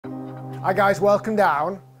Hi guys, welcome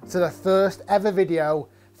down to the first ever video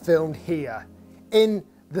filmed here in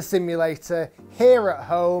the simulator, here at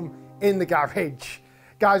home in the garage.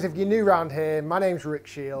 Guys, if you're new around here, my name's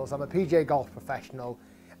Shiels, I'm a PGA Golf Professional,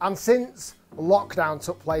 and since lockdown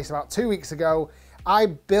took place about 2 weeks ago, I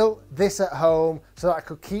built this at home so that I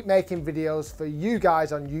could keep making videos for you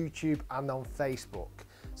guys on YouTube and on Facebook.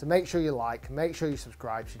 So make sure you like, make sure you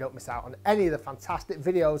subscribe so you don't miss out on any of the fantastic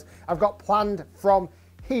videos I've got planned from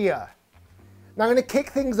here. Now I'm going to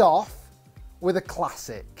kick things off with a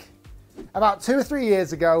classic. About 2 or 3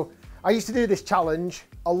 years ago, I used to do this challenge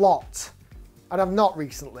a lot, and I've not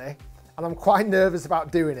recently, and I'm quite nervous about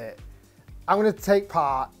doing it. I'm going to take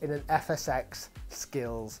part in an FSX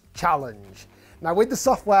skills challenge. Now with the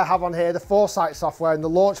software I have on here, the Foresight software and the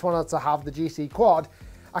launch one to have, the GC Quad,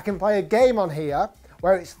 I can play a game on here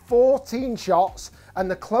where it's 14 shots, and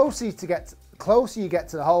the closer you get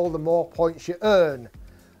to the hole, the more points you earn.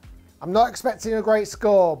 I'm not expecting a great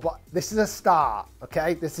score, but this is a start,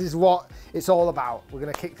 okay? This is what it's all about. We're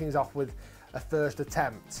gonna kick things off with a first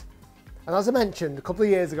attempt. And as I mentioned, a couple of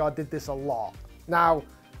years ago, I did this a lot. Now,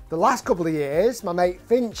 the last couple of years, my mate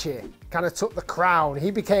Finchy kind of took the crown. He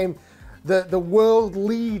became the world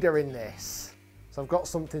leader in this. So I've got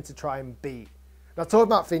something to try and beat. Now,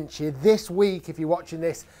 talking about Finchy, this week, if you're watching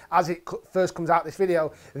this as it first comes out, this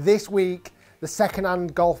video, this week, the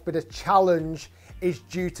second-hand golf bidder challenge is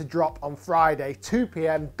due to drop on Friday, 2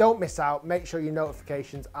 PM. Don't miss out. Make sure your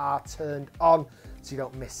notifications are turned on so you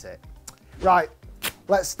don't miss it. Right,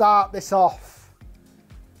 let's start this off.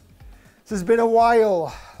 This has been a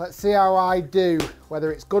while. Let's see how I do,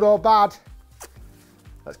 whether it's good or bad.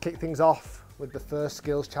 Let's kick things off with the first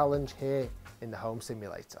skills challenge here in the home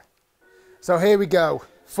simulator. So here we go,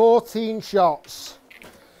 14 shots.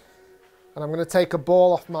 And I'm gonna take a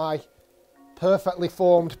ball off my perfectly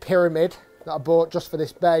formed pyramid that I bought just for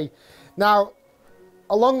this bay. Now,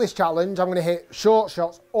 along this challenge, I'm gonna hit short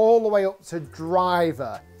shots all the way up to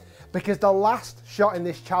driver, because the last shot in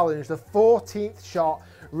this challenge, the 14th shot,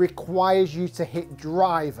 requires you to hit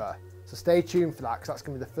driver. So stay tuned for that, because that's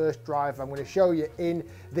gonna be the first driver I'm gonna show you in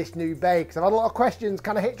this new bay, because I've had a lot of questions,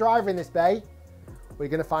 can I hit driver in this bay? We're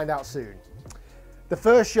gonna find out soon. The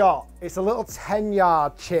first shot, it's a little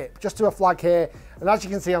 10-yard chip, just to a flag here. And as you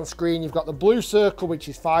can see on screen, you've got the blue circle, which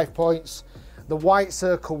is 5 points, the white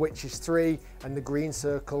circle, which is 3, and the green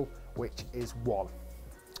circle, which is 1.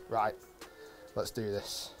 Right, let's do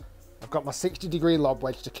this. I've got my 60-degree lob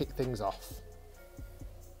wedge to kick things off.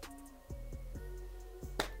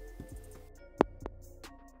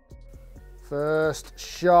 First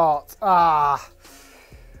shot,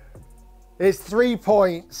 it's 3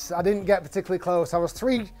 points. I didn't get particularly close. I was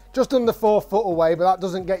just under 4 foot away, but that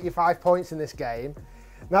doesn't get you 5 points in this game.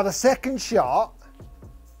 Now the second shot,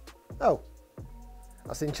 oh,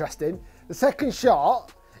 that's interesting. The second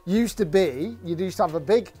shot used to be, you used to have a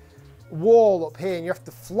big wall up here and you have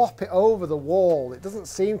to flop it over the wall. It doesn't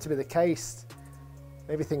seem to be the case.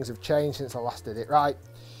 Maybe things have changed since I last did it. Right,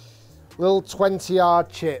 little 20-yard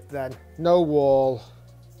chip then, no wall.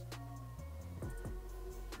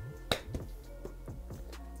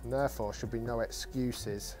 And therefore should be no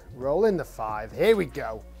excuses. Roll in the 5, here we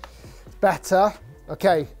go. Better,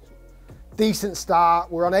 okay, decent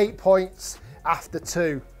start. We're on 8 points after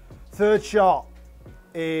 2. Third shot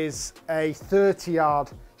is a 30-yard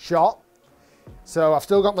shot. So I've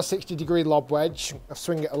still got my 60-degree lob wedge. I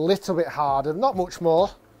swing it a little bit harder, not much more.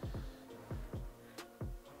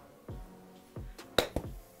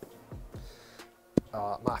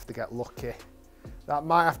 Oh, that might have to get lucky. That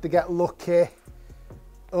might have to get lucky.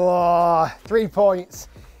 Oh, 3 points.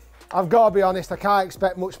 I've got to be honest, I can't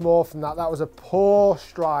expect much more from that. That was a poor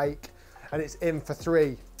strike and it's in for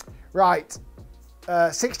 3. Right,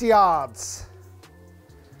 60 yards.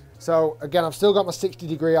 So again, I've still got my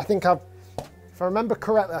 60-degree. I think if I remember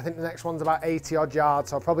correctly, I think the next one's about 80 odd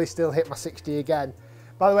yards. So I'll probably still hit my 60 again.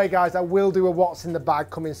 By the way, guys, I will do a what's in the bag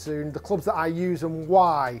coming soon, the clubs that I use and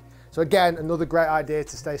why. So again, another great idea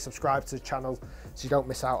to stay subscribed to the channel so you don't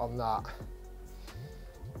miss out on that.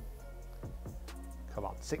 Come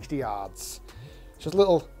on, 60 yards. Just a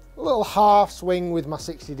little half swing with my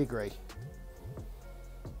 60-degree.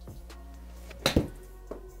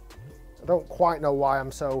 I don't quite know why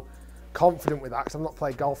I'm so confident with that, because I've not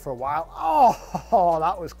played golf for a while. Oh,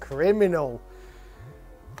 that was criminal.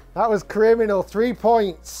 That was criminal, 3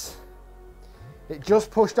 points. It just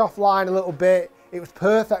pushed offline a little bit. It was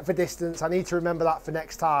perfect for distance. I need to remember that for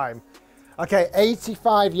next time. Okay,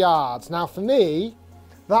 85 yards. Now for me,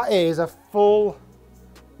 that is a full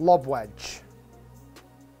lob wedge.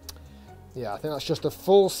 Yeah, I think that's just a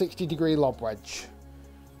full 60-degree lob wedge.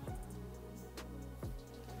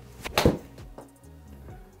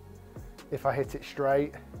 if I hit it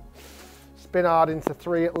straight. Spin hard into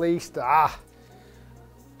 3 at least.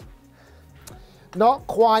 Not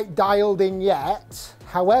quite dialed in yet.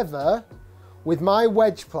 However, with my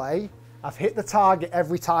wedge play, I've hit the target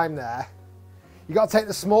every time there. You got to take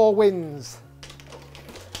the small wins.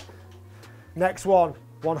 Next one,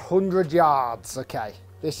 100 yards. Okay,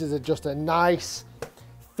 this is just a nice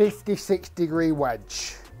 56 degree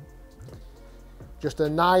wedge. Just a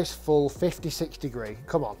nice full 56 degree.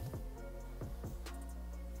 Come on.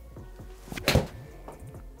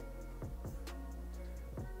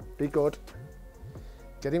 Be good.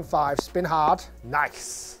 Get in 5, spin hard.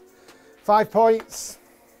 Nice. 5 points.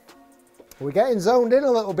 We're getting zoned in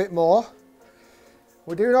a little bit more.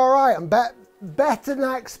 We're doing all right. I'm better than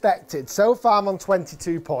I expected. So far I'm on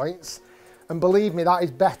 22 points. And believe me, that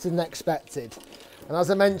is better than expected. And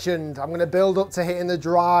as I mentioned, I'm going to build up to hitting the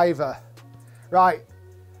driver. Right,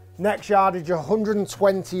 next yardage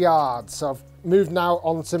 120 yards. So I've moved now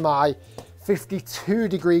onto my 52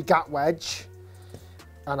 degree gap wedge.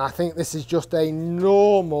 And I think this is just a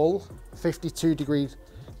normal 52 degree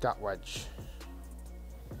gap wedge.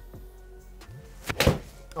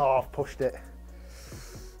 Oh, I've pushed it.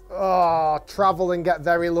 Oh, travel and get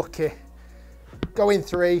very lucky. Go in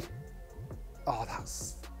 3. Oh,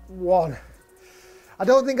 that's 1. I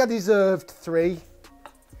don't think I deserved 3.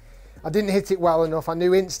 I didn't hit it well enough. I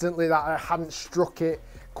knew instantly that I hadn't struck it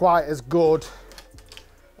quite as good.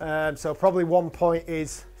 So probably 1 point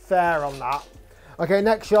is fair on that. Okay,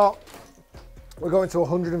 next shot. We're going to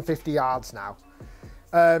 150 yards now.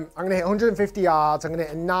 I'm going to hit 150 yards. I'm going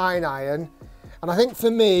to hit a 9 iron. And I think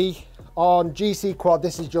for me, on GC Quad,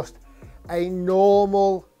 this is just a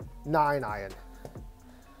normal 9 iron.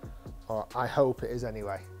 Or I hope it is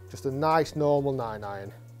anyway. Just a nice normal 9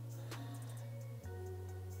 iron.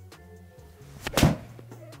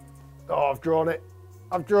 Oh, I've drawn it.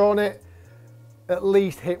 I've drawn it. At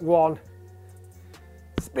least hit 1.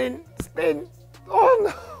 Spin, spin.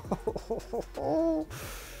 Oh no!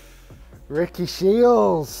 Ricky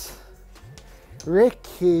Shiels.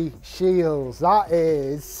 Ricky Shiels. That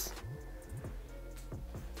is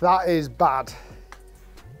bad.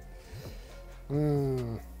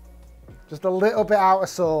 Just a little bit out of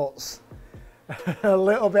sorts. A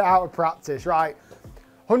little bit out of practice. Right.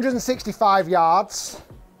 165 yards.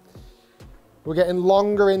 We're getting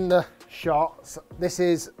longer in the shots.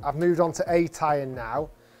 I've moved on to 8 iron now.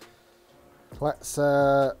 Let's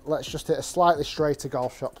just hit a slightly straighter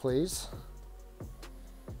golf shot, please.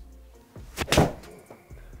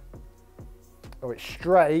 Oh, it's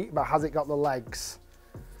straight, but has it got the legs?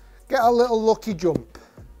 Get a little lucky jump.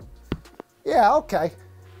 Yeah, okay.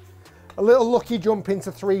 A little lucky jump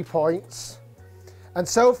into 3 points. And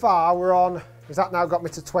so far we're on, has that now got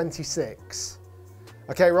me to 26?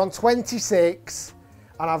 Okay, we're on 26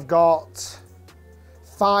 and I've got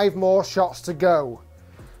 5 more shots to go.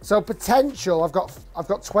 So potential, I've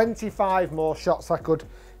got 25 more shots I could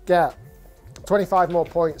get. 25 more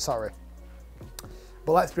points, sorry.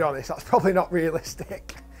 But let's be honest, that's probably not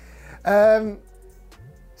realistic.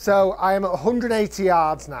 So I am at 180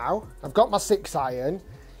 yards now. I've got my 6 iron.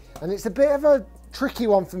 And it's a bit of a tricky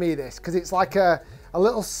one for me, this, because it's like a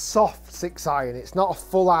little soft 6 iron. It's not a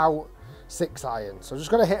full out 6 iron. So I'm just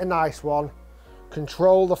going to hit a nice one.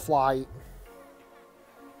 Control the flight.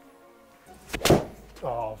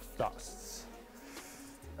 Oh, that's...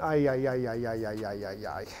 Ay.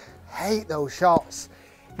 Hate those shots.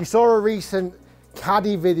 If you saw a recent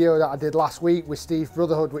caddy video that I did last week with Steve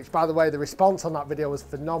Brotherhood, which by the way, the response on that video was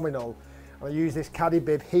phenomenal. I use this caddy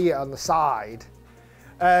bib here on the side.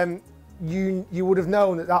 You would have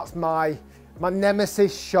known that that's my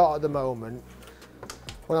nemesis shot at the moment.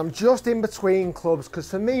 When I'm just in between clubs, because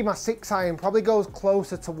for me, my 6 iron probably goes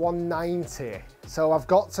closer to 190. So I've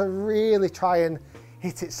got to really try and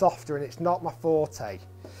hit it softer, and it's not my forte.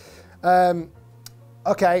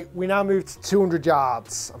 Okay, we now move to 200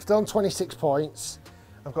 yards. I'm still on 26 points.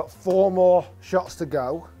 I've got 4 more shots to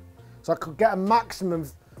go. So I could get a maximum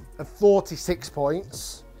of 46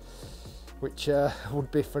 points, which would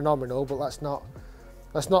be phenomenal, but let's not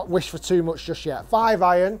wish for too much just yet. 5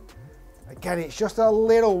 iron. Again, it's just a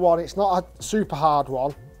little one. It's not a super hard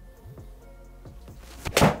one.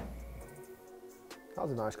 That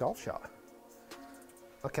was a nice golf shot.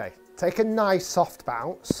 Okay, take a nice soft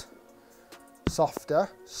bounce. Softer,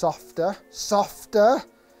 softer, softer.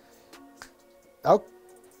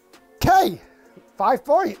 Okay, 5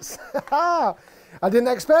 points. I didn't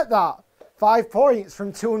expect that. 5 points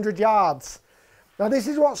from 200 yards. Now this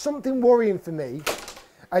is what's something worrying for me.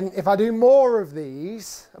 And if I do more of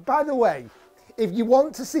these, by the way, if you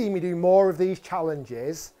want to see me do more of these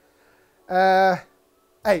challenges,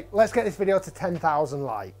 Hey, let's get this video to 10,000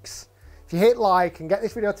 likes. If you hit like and get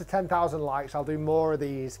this video to 10,000 likes, I'll do more of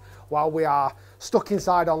these while we are stuck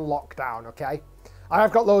inside on lockdown, okay?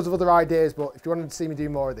 I've got loads of other ideas, but if you wanted to see me do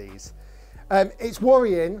more of these. It's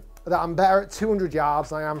worrying that I'm better at 200 yards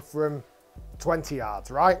than I am from 20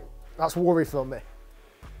 yards, right? That's worry for me.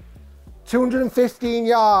 215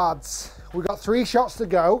 yards. We've got 3 shots to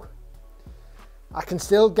go. I can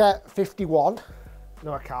still get 51.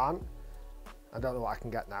 No, I can't. I don't know what I can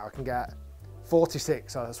get now. I can get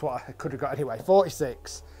 46, so that's what I could have got anyway.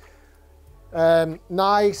 46.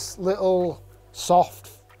 Nice little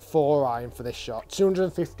soft 4-iron for this shot.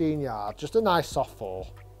 215 yards. Just a nice soft 4.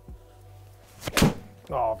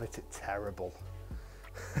 Oh, but it's terrible.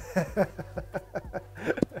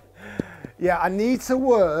 Yeah, I need to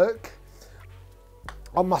work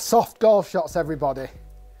on my soft golf shots, everybody.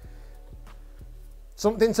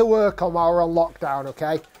 Something to work on while we're on lockdown,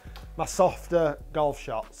 okay? My softer golf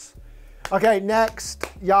shots. Okay, next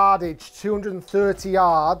yardage, 230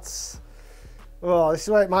 yards. Oh, this is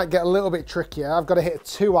where it might get a little bit trickier. I've got to hit a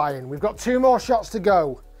 2-iron. We've got 2 more shots to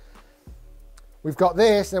go. We've got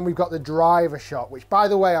this, and we've got the driver shot, which, by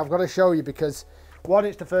the way, I've got to show you because, 1,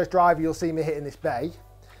 it's the first driver you'll see me hitting this bay,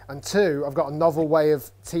 and 2, I've got a novel way of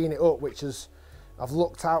teeing it up, which is, I've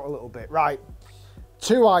looked out a little bit. Right,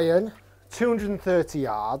 2-iron, 230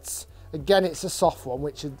 yards. Again, it's a soft one,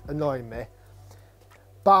 which is annoying me.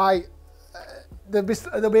 There'll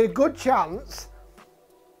be a good chance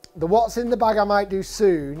the what's in the bag I might do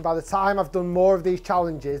soon. By the time I've done more of these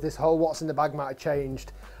challenges, this whole what's in the bag might have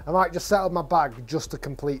changed. I might just settle my bag just to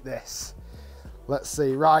complete this. Let's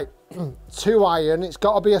see, right, 2-iron, it's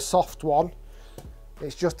got to be a soft one.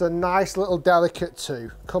 It's just a nice little delicate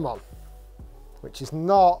 2, come on. Which is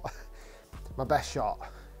not my best shot.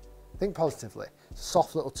 Think positively, it's a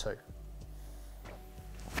soft little 2.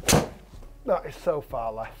 That is so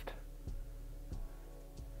far left.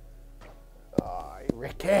 Oh,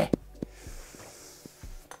 Ricky. I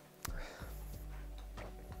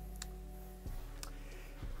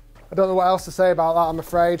don't know what else to say about that, I'm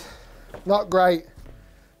afraid. Not great.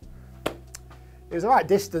 It was the right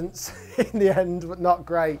distance in the end, but not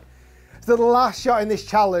great. So the last shot in this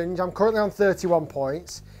challenge, I'm currently on 31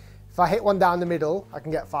 points. If I hit one down the middle, I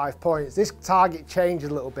can get 5 points. This target changes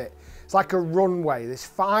a little bit. It's like a runway. There's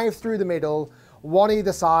 5 through the middle, 1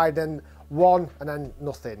 either side, and 1 and then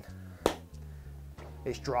nothing.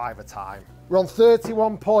 It's driver time. We're on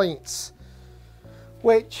 31 points,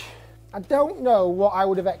 which I don't know what I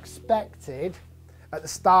would have expected at the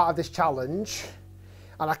start of this challenge.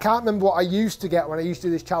 And I can't remember what I used to get when I used to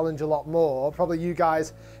do this challenge a lot more. Probably you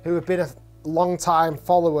guys who have been a long time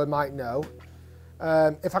follower might know.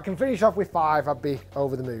 If I can finish off with 5, I'd be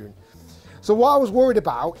over the moon. So what I was worried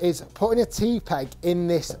about is putting a T-peg in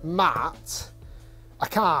this mat. I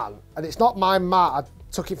can't, and it's not my mat. I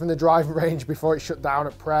took it from the driving range before it shut down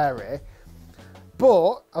at Prairie.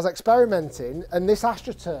 But I was experimenting, and this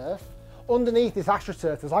AstroTurf, underneath this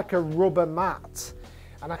AstroTurf, there's like a rubber mat.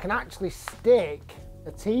 And I can actually stick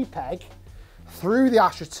a T-peg through the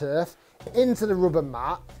AstroTurf into the rubber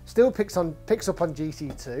mat, still picks up on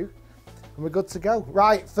GC2, and we're good to go.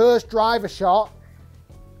 Right, first driver shot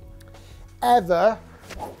ever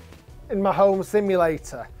in my home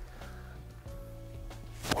simulator.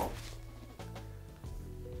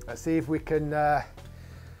 Let's see if we can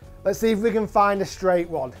find a straight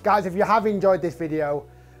one. Guys, if you have enjoyed this video,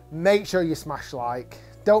 make sure you smash like.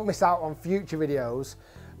 Don't miss out on future videos.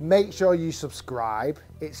 Make sure you subscribe.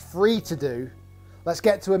 It's free to do. Let's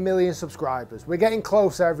get to 1 million subscribers. We're getting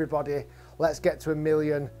closer, everybody. Let's get to 1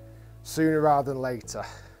 million sooner rather than later.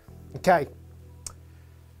 Okay,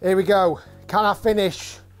 here we go. Can I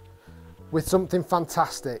finish with something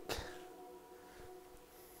fantastic?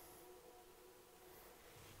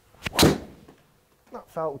 That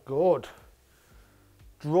felt good.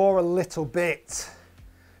 Draw a little bit.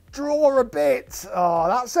 Draw a bit. Oh,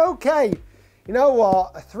 that's okay. You know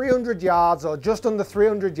what? 300 yards or just under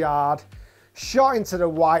 300 yard shot into the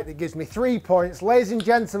white that gives me 3 points. Ladies and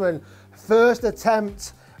gentlemen, first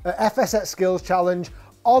attempt at FSX Skills Challenge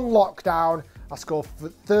on lockdown. I scored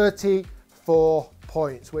 34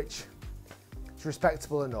 points, which is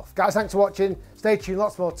respectable enough. Guys, thanks for watching. Stay tuned,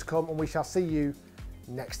 lots more to come, and we shall see you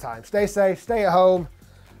next time. Stay safe, stay at home.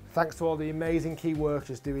 Thanks to all the amazing key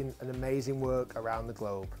workers doing an amazing work around the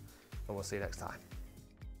globe, and we'll see you next time.